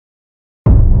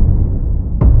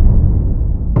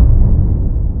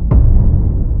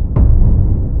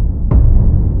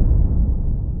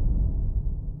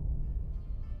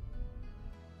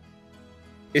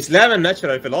Islam and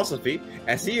Natural Philosophy,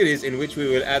 a series in which we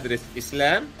will address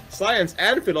Islam, science,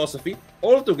 and philosophy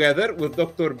all together with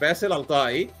Dr. Basil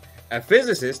AlTaie, a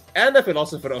physicist and a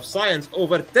philosopher of science,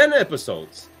 over 10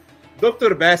 episodes.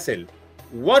 Dr. Basil,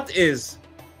 what is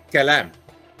Kalam?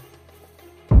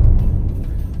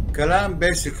 Kalam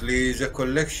basically is a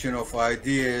collection of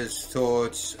ideas,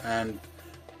 thoughts, and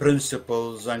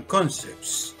principles and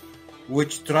concepts,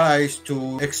 which tries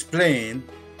to explain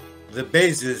the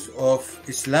basis of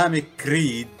Islamic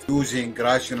creed using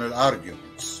rational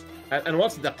arguments. And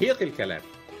what's Daqiq AlKalam?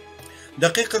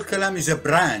 Daqiq AlKalam is a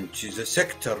branch, is a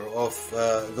sector of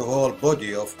the whole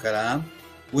body of Kalam,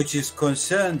 which is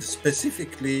concerned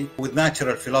specifically with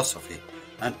natural philosophy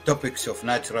and topics of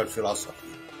natural philosophy.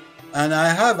 And I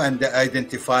have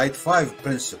identified 5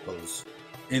 principles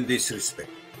in this respect.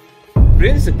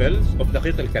 Principles of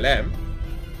Daqiq AlKalam?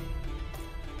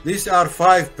 These are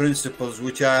 5 principles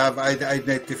which I have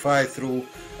identified through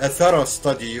a thorough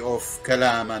study of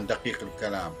Kalam and Daqiq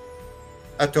AlKalam.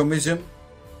 Atomism,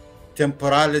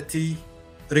 temporality,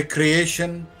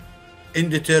 recreation,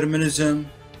 indeterminism,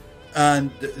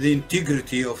 and the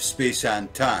integrity of space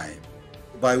and time.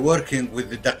 By working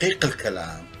with the Daqiq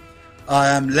AlKalam, I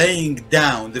am laying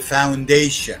down the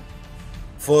foundation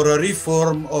for a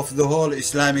reform of the whole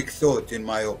Islamic thought, in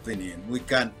my opinion.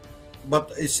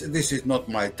 But this is not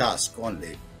my task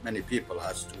only. Many people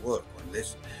have to work on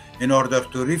this in order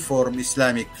to reform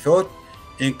Islamic thought,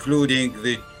 including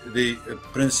the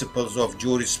principles of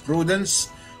jurisprudence,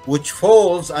 which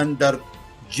falls under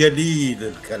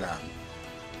Jalil al-Kalam.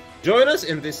 Join us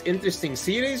in this interesting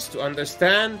series to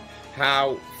understand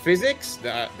how physics,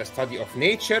 the study of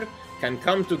nature, can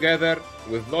come together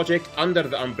with logic under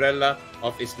the umbrella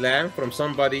of Islam from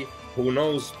somebody who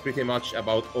knows pretty much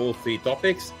about all 3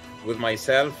 topics, with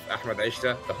myself, Ahmed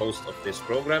Eshrah, the host of this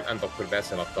program, and Dr.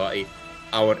 Basil AlTaie,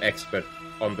 our expert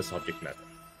on the subject matter.